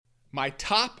My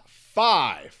top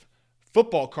 5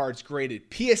 football cards graded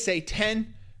PSA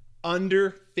 10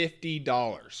 under $50.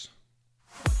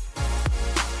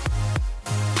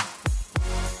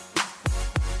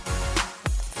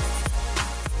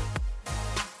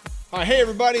 All right, hey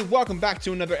everybody, welcome back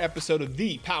to another episode of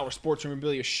the Power Sports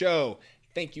Memorabilia Show.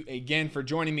 Thank you again for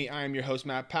joining me. I am your host,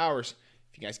 Matt Powers.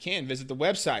 If you guys can, visit the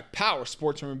website,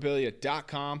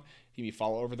 powersportsmemorabilia.com. Give me a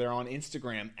follow over there on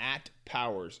Instagram at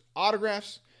Powers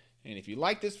Autographs. And if you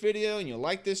like this video and you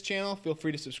like this channel, feel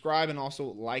free to subscribe and also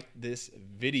like this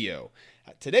video.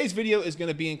 Today's video is going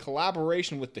to be in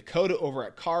collaboration with Dakota over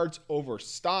at Cards Over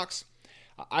Stoxx.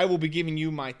 I will be giving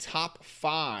you my top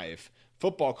 5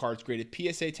 football cards graded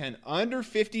PSA 10 under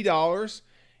 $50.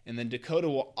 And then Dakota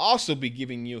will also be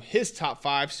giving you his top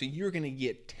 5. So you're going to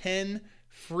get 10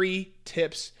 free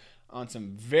tips on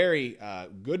some very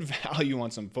good value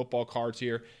on some football cards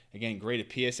here. Again, graded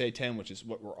PSA 10, which is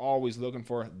what we're always looking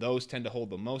for. Those tend to hold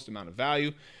the most amount of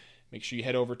value. Make sure you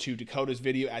head over to Dakota's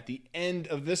video at the end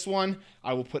of this one.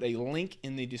 I will put a link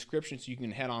in the description so you can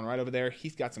head on right over there.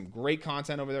 He's got some great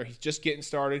content over there. He's just getting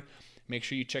started. Make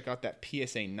sure you check out that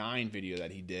PSA 9 video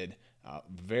that he did.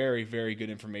 Very, very good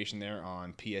information there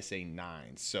on PSA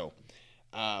 9. So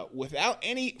without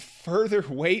any further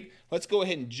wait, let's go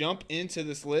ahead and jump into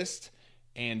this list.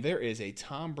 And there is a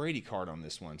Tom Brady card on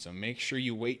this one, so make sure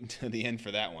you wait until the end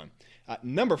for that one.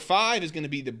 Number 5 is going to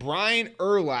be the Brian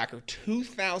Urlacher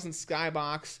 2000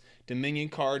 Skybox Dominion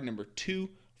card, number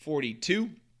 242.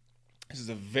 This is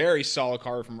a very solid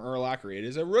card from Urlacher. It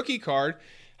is a rookie card.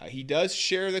 He does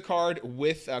share the card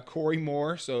with Corey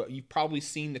Moore, so you've probably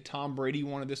seen the Tom Brady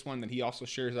one of this one, that he also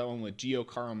shares that one with Gio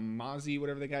Carmazzi,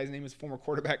 whatever the guy's name is, former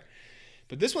quarterback.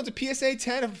 But this one's a PSA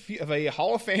 10 of a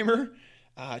Hall of Famer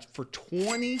for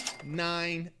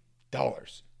 $29.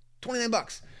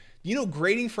 $29. You know,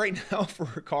 grading right now for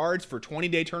cards for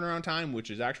 20-day turnaround time,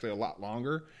 which is actually a lot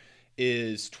longer,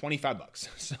 is $25.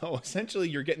 So essentially,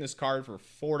 you're getting this card for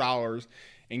 $4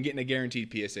 and getting a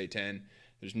guaranteed PSA 10.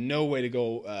 There's no way to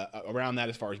go around that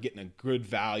as far as getting a good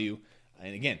value.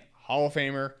 And again, Hall of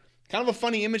Famer. Kind of a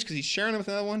funny image because he's sharing it with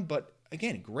another one, but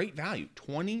again, great value.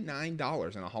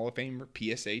 $29 on a Hall of Famer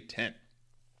PSA 10.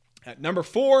 At number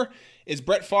 4 is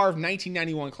Brett Favre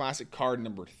 1991 Classic card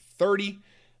number 30.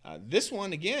 This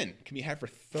one, again, can be had for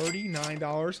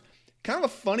 $39. Kind of a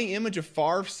funny image of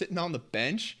Favre sitting on the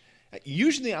bench.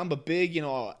 Usually I'm a big,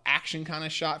 action kind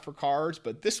of shot for cards,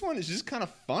 but this one is just kind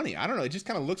of funny. I don't know. It just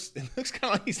kind of looks kind of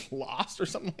like he's lost or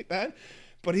something like that.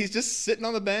 But he's just sitting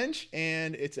on the bench,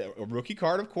 and it's a rookie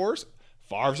card, of course.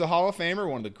 Favre's a Hall of Famer,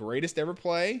 one of the greatest ever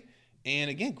play. And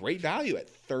again, great value at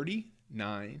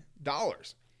 $39.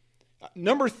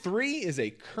 Number 3 is a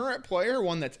current player,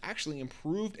 one that's actually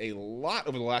improved a lot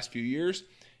over the last few years,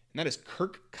 and that is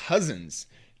Kirk Cousins.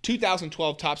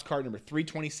 2012 Topps card number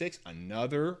 326,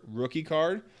 another rookie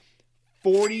card,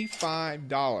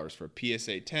 $45 for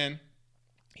PSA 10.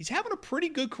 He's having a pretty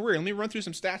good career. Let me run through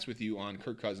some stats with you on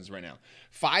Kirk Cousins right now.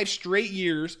 5 straight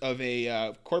years of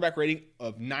a quarterback rating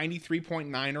of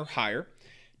 93.9 or higher.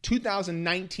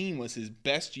 2019 was his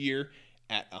best year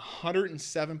at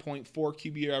 107.4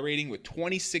 QBR rating with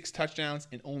 26 touchdowns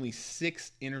and only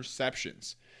 6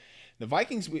 interceptions. The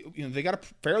Vikings, they got a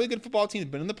fairly good football team.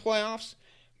 They've been in the playoffs.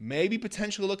 Maybe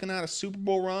potentially looking at a Super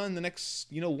Bowl run in the next,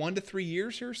 1 to 3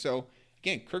 years here. So,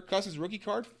 again, Kirk Cousins rookie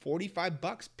card,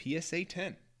 $45, PSA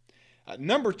 10.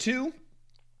 Number 2,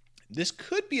 this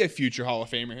could be a future Hall of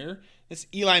Famer here. This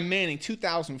Eli Manning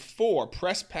 2004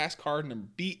 Press Pass card number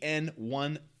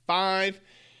BN15.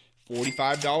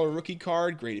 $45 rookie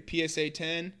card, graded PSA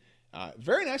 10.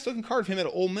 Very nice looking card of him at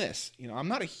Ole Miss. I'm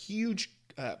not a huge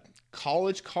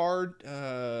college card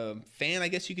fan, I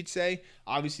guess you could say.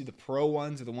 Obviously, the pro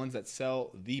ones are the ones that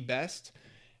sell the best.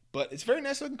 But it's a very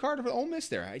nice looking card of Ole Miss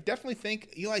there. I definitely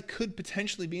think Eli could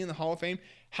potentially be in the Hall of Fame.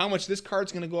 How much this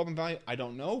card's going to go up in value, I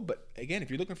don't know. But again, if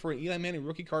you're looking for an Eli Manning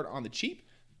rookie card on the cheap,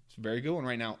 it's a very good one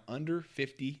right now, under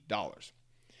 $50.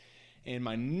 And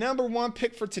my number 1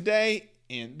 pick for today,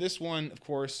 and this one, of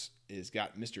course, is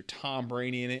got Mr. Tom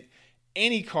Brady in it.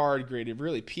 Any card graded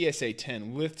really PSA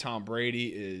 10 with Tom Brady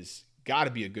is got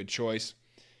to be a good choice.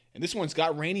 And this one's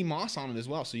got Randy Moss on it as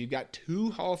well. So you've got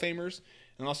 2 Hall of Famers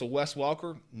and also Wes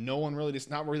Welker.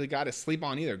 Not really got to sleep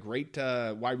on either. Great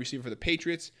wide receiver for the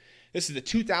Patriots. This is the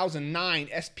 2009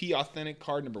 SP Authentic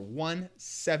card number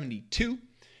 172.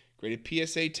 Graded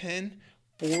PSA 10.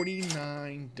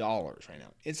 $49 right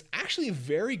now. It's actually a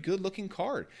very good looking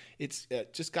card. It's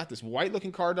just got this white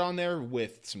looking card on there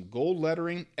with some gold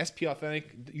lettering. SP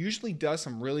Authentic usually does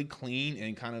some really clean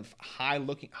and kind of high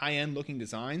end looking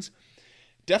designs.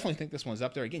 Definitely think this one's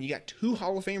up there. Again, you got 2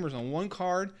 Hall of Famers on one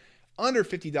card, under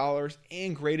 $50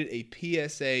 and graded a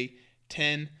PSA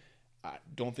 10. I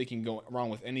don't think you can go wrong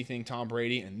with anything Tom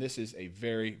Brady, and this is a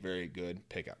very, very good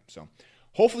pickup. So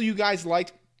hopefully you guys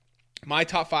liked my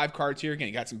top 5 cards here. Again,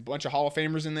 you got some bunch of Hall of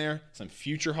Famers in there, some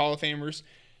future Hall of Famers.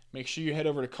 Make sure you head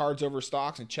over to Cards Over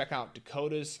Stoxx and check out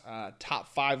Dakota's top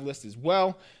 5 list as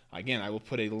well. Again, I will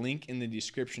put a link in the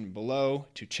description below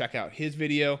to check out his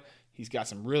video. He's got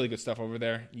some really good stuff over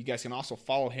there. You guys can also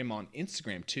follow him on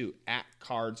Instagram too, at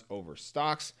Cards Over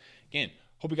Stoxx. Again,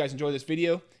 hope you guys enjoyed this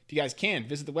video. If you guys can,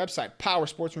 visit the website,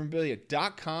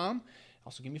 powersportsmemorabilia.com.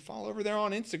 Also, give me a follow over there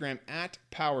on Instagram, at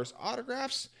Powers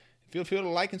Autographs. Feel free to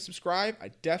like and subscribe. I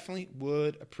definitely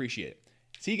would appreciate it.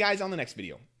 See you guys on the next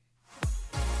video.